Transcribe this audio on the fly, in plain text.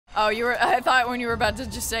Oh, I thought when you were about to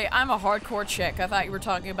just say, I'm a hardcore chick, I thought you were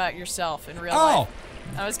talking about yourself in real life.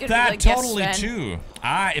 I was gonna be like, yes, totally Sven. too.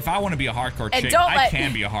 If I want to be a hardcore chick, I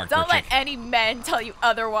can be a hardcore chick. Don't let any men tell you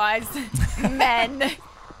otherwise. Men.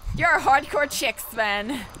 You're a hardcore chick,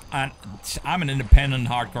 Sven. I'm an independent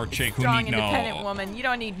hardcore chick who Strong, need independent woman. You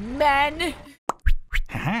don't need men.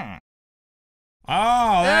 Oh,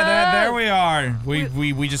 there we are.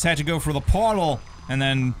 We just had to go through the portal, and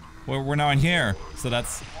then we're now in here. So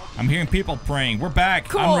I'm hearing people praying. We're back.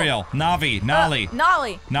 Cool. Unreal. Navi. Nolly.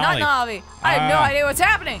 Not Navi. I have no idea what's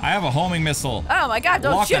happening. I have a homing missile. Oh my god,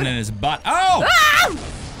 don't shoot. Locking in his butt. Oh!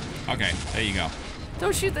 Ah! Okay, there you go.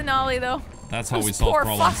 Don't shoot the Nolly, though. That's how Those we solve poor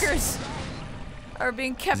problems. fuckers are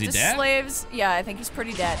being kept as dead? slaves. Yeah, I think he's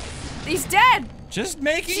pretty dead. He's dead! Just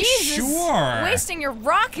making Jesus, sure. Wasting your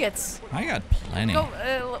rockets. I got plenty. Go,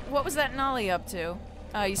 what was that Nolly up to?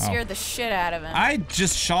 Oh, you scared the shit out of him. I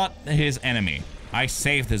just shot his enemy. I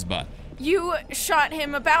saved his butt. You shot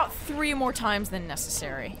him about 3 more times than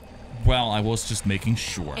necessary. Well, I was just making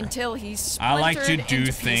sure. Until he's splintered I like to do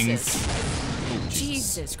into things. pieces. Oh,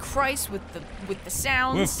 Jesus Christ, with the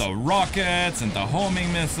sounds. With the rockets and the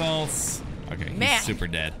homing missiles. Okay, Man. he's super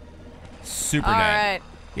dead. Super All dead. right.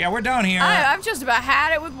 Yeah, we're down here. I've just about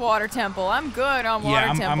had it with Water Temple. I'm good on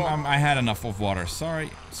Water Temple. I had enough of water. Sorry,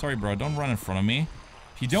 bro. Don't run in front of me.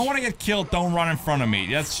 If you don't want to get killed, don't run in front of me.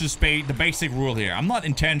 That's just the basic rule here. I'm not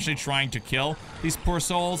intentionally trying to kill these poor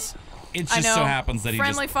souls. It just so happens that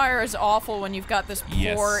friendly fire is awful when you've got this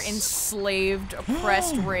poor, enslaved,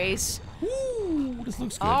 oppressed race. Ooh, this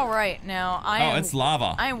looks good. All right, now it's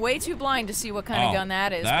lava. I am way too blind to see what kind of gun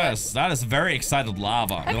that is. That is very excited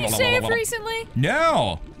lava. Have you saved recently?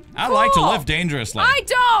 No, I like to live dangerously. I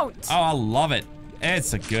don't. Oh, I love it.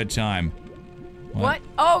 It's a good time. What?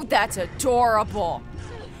 Oh, that's adorable.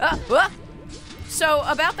 So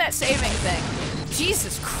about that saving thing,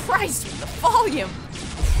 Jesus Christ, with the volume.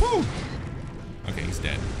 Whew. Okay, he's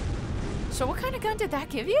dead. So what kind of gun did that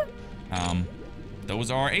give you? Those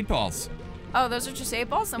are 8 balls. Oh, those are just 8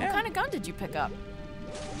 balls? Then what kind of gun did you pick up?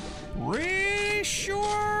 Pretty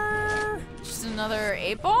sure. Just another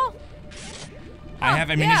 8 ball? I have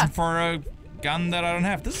ammunition for a gun that I don't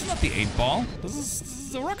have. This is not the 8 ball. This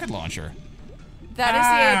is a rocket launcher. That is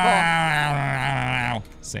the 8 ball.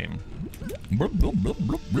 Same.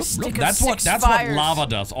 That's what lava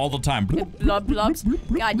does all the time. Blub blubs.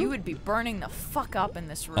 God, you would be burning the fuck up in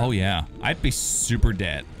this room. Oh yeah, I'd be super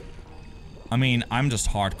dead. I mean, I'm just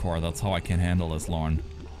hardcore. That's how I can handle this, Lauren.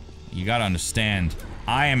 You gotta understand.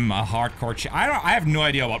 I am a hardcore chick. I have no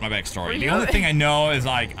idea about my backstory. The only thing I know is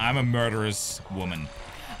like I'm a murderous woman.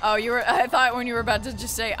 Oh, I thought when you were about to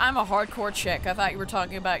just say, I'm a hardcore chick, I thought you were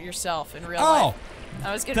talking about yourself in real life.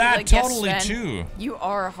 I was gonna be like, totally yes, Sven, too. You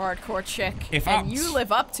are a hardcore chick, and you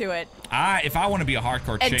live up to it. If I want to be a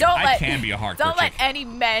hardcore chick, I can be a hardcore chick. Don't let any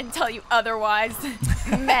men tell you otherwise.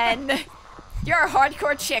 Men. You're a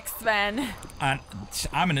hardcore chick, Sven.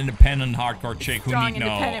 I'm an independent hardcore chick who Strong, need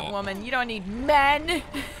independent woman. You don't need men.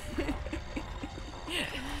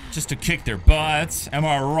 Just to kick their butts. Am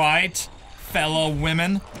I right, fellow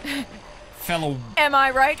women? Am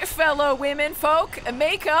I right, fellow women folk?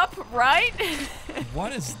 Makeup, right?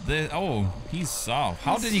 What is this? Oh, he's soft.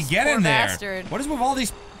 How did he get in there? Bastard. What is with all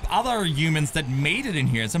these other humans that made it in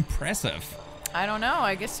here? It's impressive. I don't know.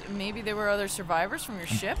 I guess maybe there were other survivors from your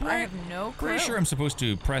ship. I have no clue. Pretty sure I'm supposed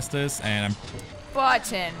to press this and I'm...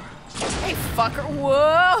 Button. Hey, fucker.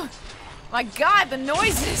 Whoa. My God, the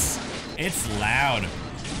noises. It's loud.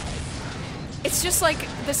 It's just like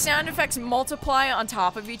the sound effects multiply on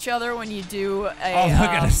top of each other when you do a... Oh, look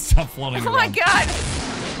at this stuff floating around. Oh my God.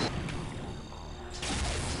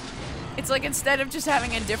 It's like instead of just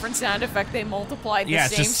having a different sound effect, they multiply the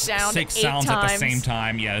same sound 6 8 sounds times. at the same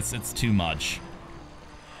time. Yeah, it's too much.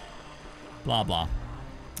 Blah, blah.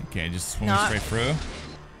 Okay, just swimming straight through.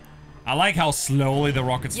 I like how slowly the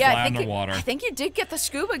rockets fly underwater. I think you did get the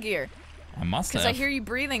scuba gear. I must have. Because I hear you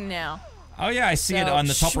breathing now. Oh yeah, I see it on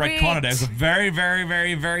the top right corner. There's a very, very,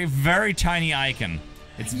 very, very, very tiny icon.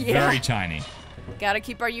 It's very tiny. Gotta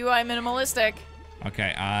keep our UI minimalistic.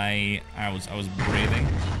 Okay, I was breathing.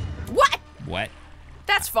 What? What?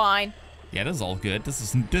 That's fine. Yeah, this is all good.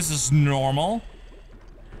 This is normal.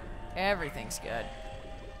 Everything's good.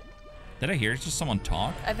 Did I hear just someone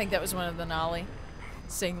talk? I think that was one of the Nolly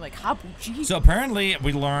saying like Habuji. So apparently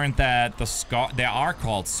we learned that the Scar, they are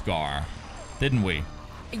called Scar, didn't we?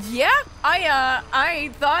 Yeah, I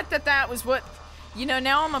thought that was what, you know,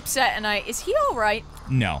 now I'm upset and is he all right?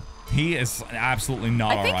 No, he is absolutely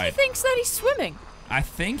not all right. I think he thinks that he's swimming. I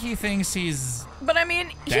think he thinks he's But I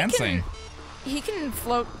mean, dancing. he can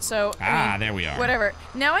float, so... I mean, there we are. Whatever.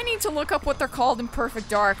 Now I need to look up what they're called in Perfect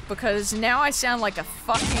Dark, because now I sound like a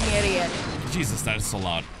fucking idiot. Jesus, that is so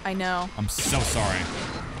loud. I know. I'm so sorry.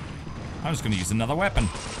 I'm just gonna use another weapon.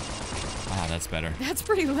 Ah, that's better. That's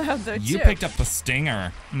pretty loud, though, too. You picked up the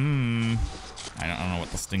stinger. I don't know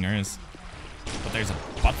what the stinger is. But there's a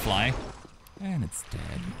butt fly. And it's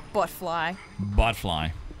dead. Butt fly. Butt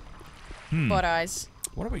fly. Butt eyes.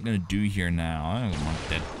 What are we gonna do here now? I don't want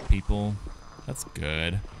dead people. That's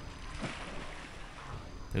good.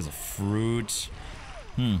 There's a fruit.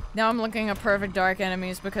 Now I'm looking up Perfect Dark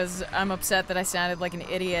enemies because I'm upset that I sounded like an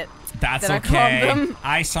idiot. That's that okay. I called them.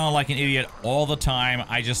 I sound like an idiot all the time.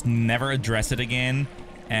 I just never address it again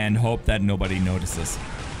and hope that nobody notices.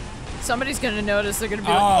 Somebody's gonna notice. They're gonna be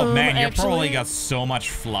like, oh man, you actually... probably got so much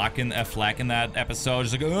flack in that episode.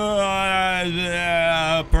 Just like,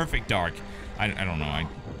 Perfect Dark. I don't know.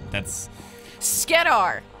 That's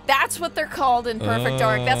Skedar. That's what they're called in Perfect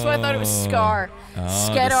Dark. That's why I thought it was Scar.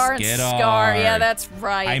 Skedar and Skedar. Scar. Yeah, that's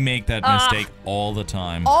right. I make that mistake all the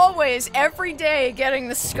time. Always, every day, getting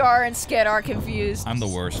the Scar and Skedar confused. I'm the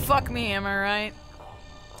worst. Fuck me, am I right?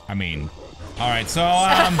 I mean, all right. So,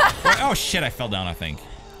 oh shit, I fell down. I think.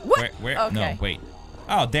 What? Where? Okay. No, wait.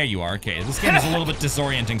 Oh, there you are. Okay, this game is a little bit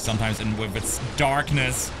disorienting sometimes, and with its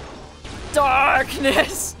darkness.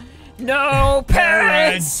 Darkness. No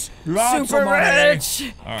parents. Lots Super of money.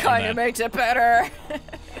 rich. Right, Kind of makes it better.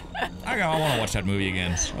 I want to watch that movie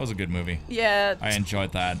again. That was a good movie. Yeah. I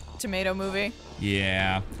enjoyed that. Tomato movie.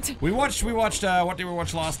 Yeah. We watched, what did we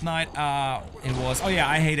watch last night? It was, oh yeah,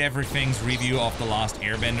 I Hate Everything's review of The Last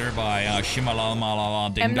Airbender by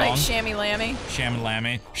Shimalamalala Ding M. Dong. Night Shyamalan.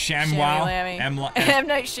 Shamwow. M.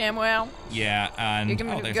 Night Shyamalan. Yeah, and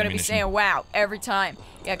You're gonna be saying wow every time.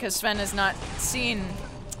 Yeah, because Sven has not seen.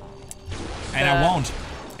 And I won't.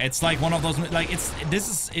 It's like one of those, like,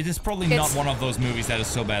 it is probably not one of those movies that is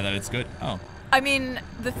so bad that it's good. Oh. I mean,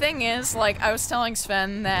 the thing is, like, I was telling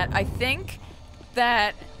Sven that I think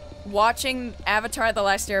that watching Avatar: The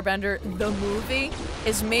Last Airbender, the movie,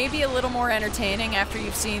 is maybe a little more entertaining after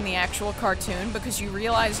you've seen the actual cartoon, because you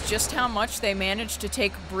realize just how much they managed to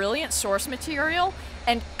take brilliant source material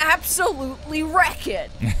and absolutely wreck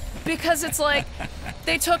it. Because it's like,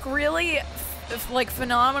 they took really, like,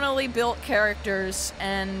 phenomenally built characters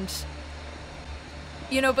and,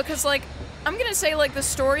 you know, because, like, I'm gonna say, like, the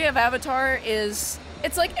story of Avatar is,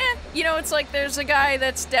 it's like, it's like there's a guy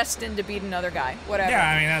that's destined to beat another guy, whatever. Yeah,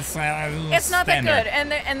 I mean, that's it's not standard. that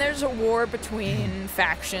good, and there's a war between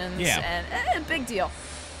factions, and big deal.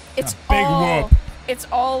 It's big whoop. It's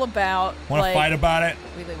all about. Want to fight about it?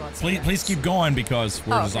 Really want to. Please keep going because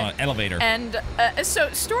we're just on an elevator. And so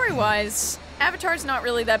story-wise, Avatar's not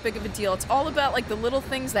really that big of a deal. It's all about, like, the little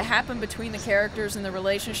things that happen between the characters and the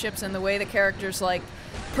relationships and the way the characters, like,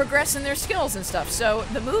 progress in their skills and stuff. So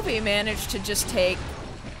the movie managed to just take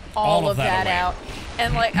all of that out.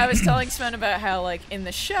 And, like, I was telling Sven about how, like, in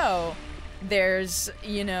the show, there's,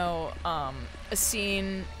 you know, a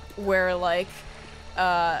scene where, like,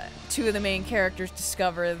 two of the main characters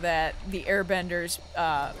discover that the Airbenders'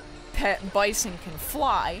 pet bison can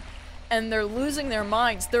fly, and they're losing their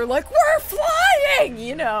minds. They're like, we're flying,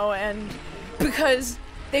 you know, and because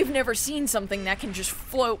they've never seen something that can just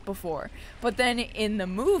float before. But then in the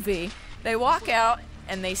movie, they walk out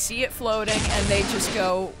and they see it floating, and they just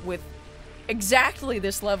go with exactly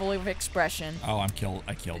this level of expression. Oh, I killed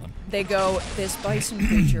him. They go, this bison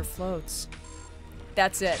creature floats.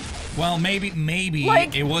 That's it. Well, maybe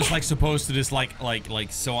like, it was, like, supposed to just like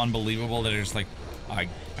so unbelievable that it's like, I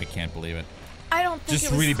can't believe it. I don't think just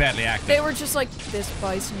it was, really badly acted. They were just like, this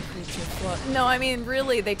bison creature float. No, I mean,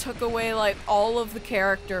 really, they took away, like, all of the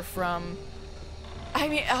character from. I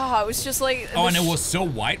mean, it was just like. Oh, and it was so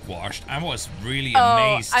whitewashed. I was really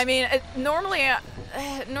amazed. I mean, normally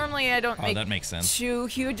I don't make that makes sense. Too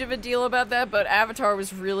huge of a deal about that, but Avatar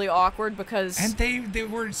was really awkward because. And they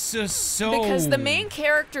were so. Because the main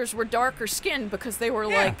characters were darker skinned because they were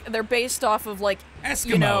like, they're based off of, like, Eskimos.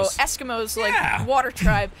 You know, Eskimos, like, water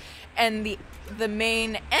tribe, and the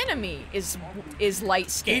main enemy is light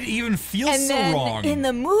skinned. It even feels so wrong. In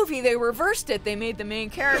the movie, they reversed it. They made the main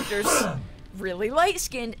characters really light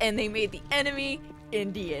skinned, and they made the enemy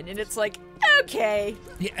Indian, and it's like, okay.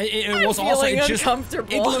 Yeah, it was also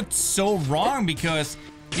uncomfortable. It looked so wrong because,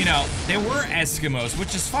 you know, they were Eskimos,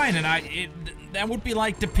 which is fine, and that would be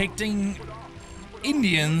like depicting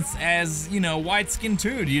Indians as, you know, white-skinned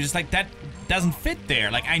too. You just, like, that doesn't fit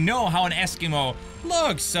there. Like, I know how an Eskimo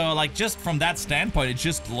looks, so, like, just from that standpoint, it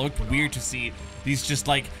just looked weird to see these just,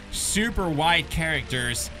 like, super white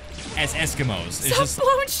characters as Eskimos. Stop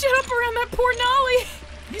blowing shit up around that poor Nolly.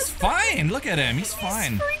 He's fine. Look at him. He's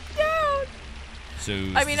fine. He's freaked out. So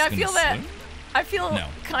I mean, I feel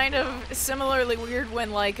kind of similarly weird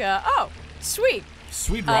when like, oh, sweet.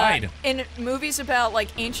 Sweet ride. In movies about like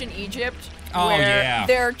ancient Egypt, oh, where yeah.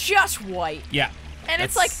 they're just white. Yeah. And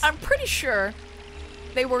it's like, I'm pretty sure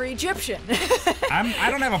they were Egyptian. I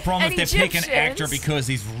don't have a problem if they pick an actor Egyptians- because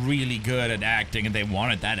he's really good at acting and they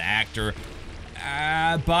wanted that actor.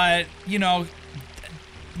 But, you know,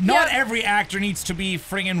 not every actor needs to be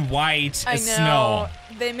friggin' white I know. as snow.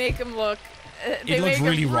 They make him look. They It looks make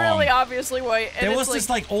really him wrong. really obviously white. And There it's was this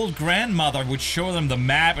like old grandmother would show them the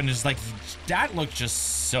map and it's like, that looked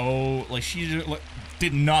just so, like she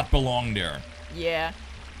did not belong there. Yeah.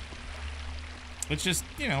 It's just,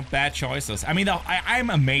 you know, bad choices. I mean, I'm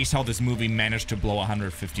amazed how this movie managed to blow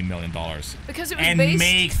 $150 million. Because it was and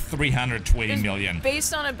make $320 million.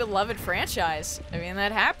 Based on a beloved franchise. I mean,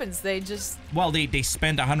 that happens. They just. Well, they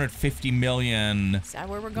spent $150 million. Is that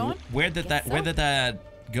where we're going? Where did that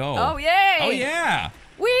go? Oh, yay! Oh, yeah!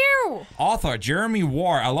 Woo! Author, Jeremy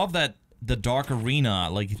Ward. I love that the Dark Arena,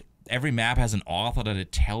 like, every map has an author that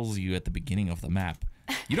it tells you at the beginning of the map.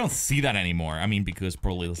 You don't see that anymore. I mean, because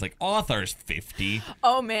probably it's like, author's 50.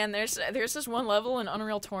 Oh, man, there's this one level in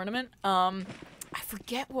Unreal Tournament. I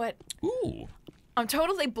forget what... Ooh. I'm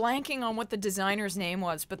totally blanking on what the designer's name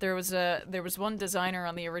was, but there was one designer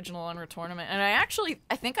on the original Unreal Tournament, and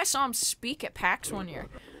I think I saw him speak at PAX one year.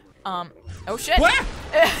 Oh shit! What?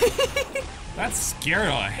 That scared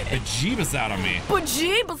the bejeebus out of me.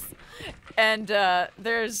 Bejeebus! And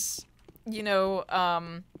there's, you know,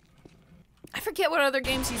 I forget what other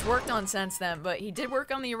games he's worked on since then, but he did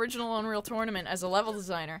work on the original Unreal Tournament as a level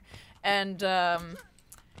designer. And, oh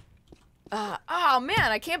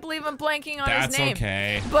man, I can't believe I'm blanking on his name. That's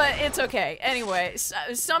okay. But it's okay. Anyway,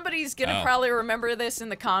 somebody's gonna probably remember this in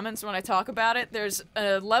the comments when I talk about it. There's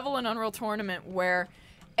a level in Unreal Tournament where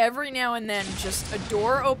every now and then just a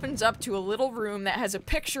door opens up to a little room that has a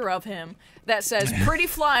picture of him that says pretty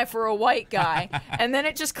fly for a white guy, and then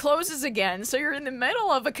it just closes again, so you're in the middle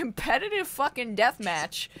of a competitive fucking death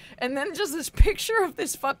match, and then just this picture of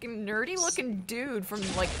this fucking nerdy looking dude from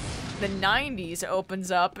like the 90s opens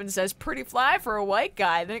up and says pretty fly for a white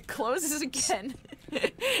guy, then it closes again.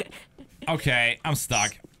 Okay, I'm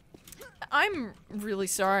stuck. I'm really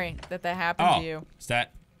sorry that happened to you.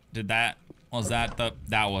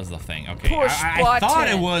 That was the thing. Okay. Push I thought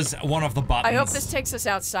it button. was one of the buttons. I hope this takes us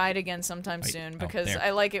outside again sometime soon, because there. I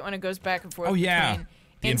like it when it goes back and forth Oh, yeah. between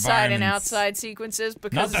The inside and environments. outside sequences, Not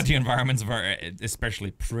because that the environment's very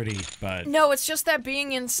especially pretty, but no, it's just that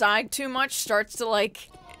being inside too much starts to like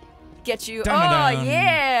get you. Dun-dun-dun. Oh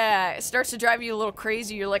yeah, it starts to drive you a little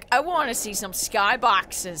crazy. You're like, I want to see some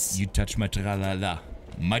skyboxes. you touch my tra-la-la,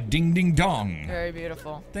 my ding-ding-dong. Very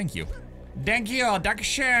beautiful. Thank you. Thank you,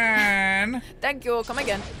 Dakshan. Thank you. Come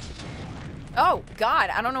again. Oh God,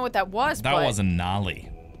 I don't know what that was. That but... was a nollie.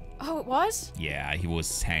 Oh, it was. Yeah, he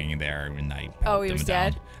was hanging there and I helped Oh, he him was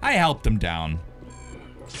down. dead? I helped him down.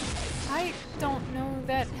 I don't know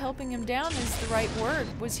that helping him down is the right word.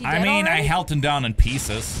 Was he dead I mean, already? I helped him down in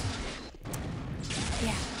pieces.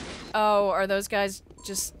 Yeah. Oh, are those guys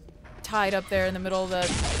just tied up there in the middle of the...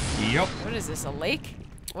 Yep. What is this, a lake?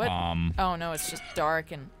 What? Oh, no, it's just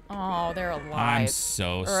dark and... Oh, they're alive. I'm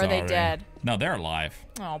so sorry. Or are they dead? No, they're alive.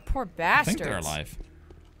 Oh, poor I bastards. think they're alive.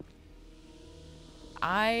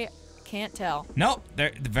 I can't tell. Nope,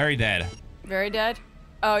 they're very dead. Very dead?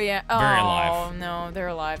 Oh, yeah. Oh, Very alive. no, they're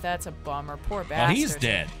alive. That's a bummer. Poor bastards. Well, he's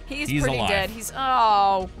dead. He's pretty alive. dead. He's...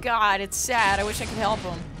 Oh, God, it's sad. I wish I could help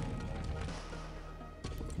him.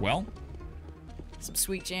 Well, Some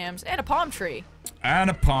sweet jams. And a palm tree. and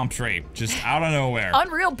a palm tree, just out of nowhere.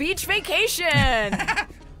 Unreal Beach Vacation!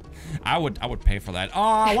 I would pay for that. Oh,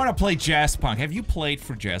 I want to play Jazz Punk. Have you played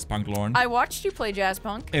for Jazz Punk, Lauren? I watched you play Jazz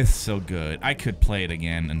Punk. It's so good. I could play it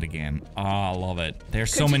again and again. Oh, I love it.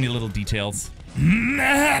 There's so many little details.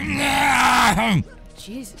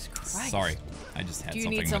 Jesus Christ. Sorry, I just had Do you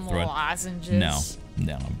something need in some my throat. lozenges?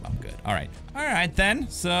 No, I'm good. All right then.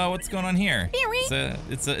 So what's going on here?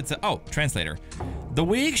 It's a translator. The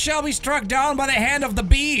weak shall be struck down by the hand of the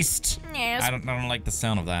beast. Yes. I don't like the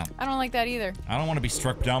sound of that. I don't like that either. I don't want to be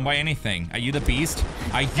struck down by anything. Are you the beast?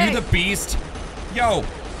 Are you Hey. the beast? Yo.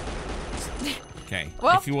 Okay.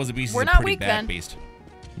 Well, if he was a beast, we're he's a not pretty weak bad then. beast.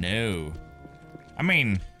 No. I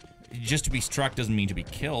mean, just to be struck doesn't mean to be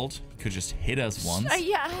killed. He could just hit us once.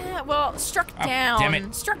 Yeah, well, struck Oh, down. damn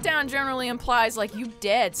it. Struck down generally implies, like, you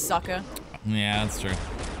dead, sucker. Yeah, that's true.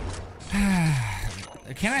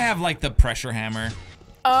 Can I have, like, the pressure hammer?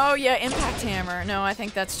 Oh, yeah, impact hammer. No, I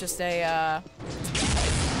think that's just a,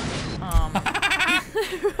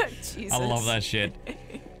 Jesus. I love that shit.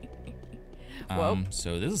 Whoa.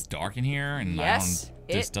 So this is dark in here, and Yes, I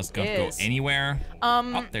this does not go anywhere.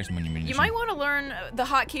 Oh, there's munition. You might want to learn the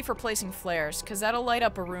hotkey for placing flares, because that'll light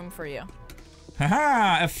up a room for you.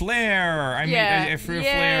 Haha, a flare! I threw a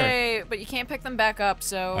flare. But you can't pick them back up,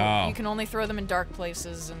 so you can only throw them in dark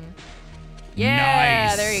places and... Yeah,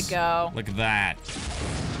 nice. there you go. Look at that.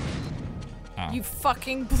 Oh. You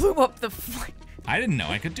fucking blew up the flare. I didn't know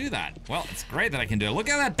I could do that. Well, it's great that I can do it. Look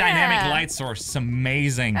at that dynamic light source. It's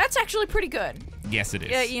amazing. That's actually pretty good. Yes, it is.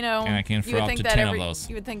 Yeah, you know, and I can throw up to 10 of those.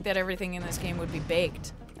 You would think that everything in this game would be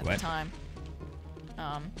baked at the time.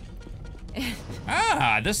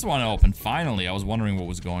 This one opened, finally. I was wondering what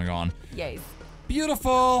was going on. Yes.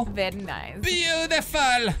 Beautiful. Very nice.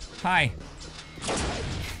 Beautiful. Hi.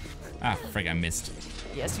 Ah, frig, I missed.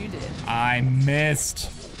 Yes, you did. I missed.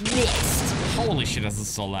 Missed. Holy shit, this is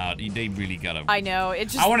so loud. They really gotta... I know, it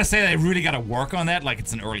just... I want to say they really gotta work on that like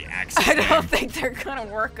it's an early access I don't think they're gonna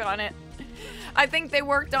work on it. I think they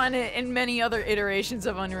worked on it in many other iterations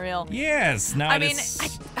of Unreal. Yes, no, I mean,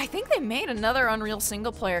 I think they made another Unreal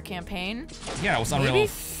single-player campaign. Yeah, it was Unreal...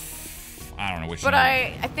 I don't know which But one.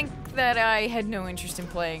 I think that I had no interest in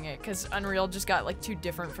playing it, because Unreal just got, like, too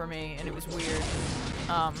different for me, and it was weird.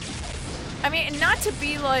 I mean, not to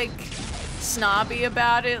be, like... snobby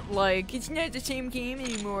about it, like it's not the same game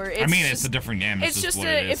anymore. It's a different game. It's just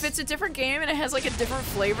if it's a different game and it has like a different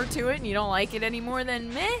flavor to it, and you don't like it anymore,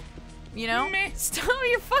 then meh, you know. Meh. Stop!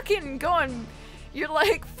 You're fucking going. You're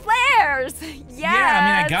like flares. Yes. Yeah, I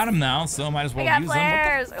mean I got them now, so I might as well use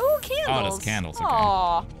flares. them. Ooh, candles. Oh, that's candles. Okay.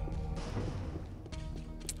 Aww.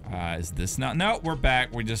 Is this not? No, we're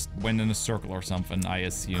back. We just went in a circle or something, I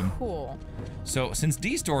assume. Cool. So, since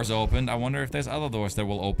these doors opened, I wonder if there's other doors that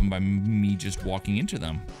will open by me just walking into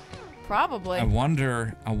them. Probably. I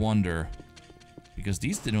wonder. Because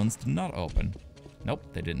these ones did not open. Nope,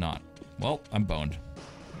 they did not. Well, I'm boned.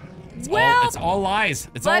 It's all lies.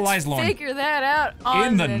 It's all lies, Lauren. Let's figure that out on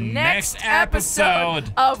in the next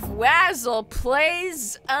episode of Wazzle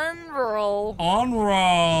Plays Unreal.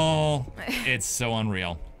 Unreal. It's so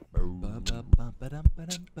unreal.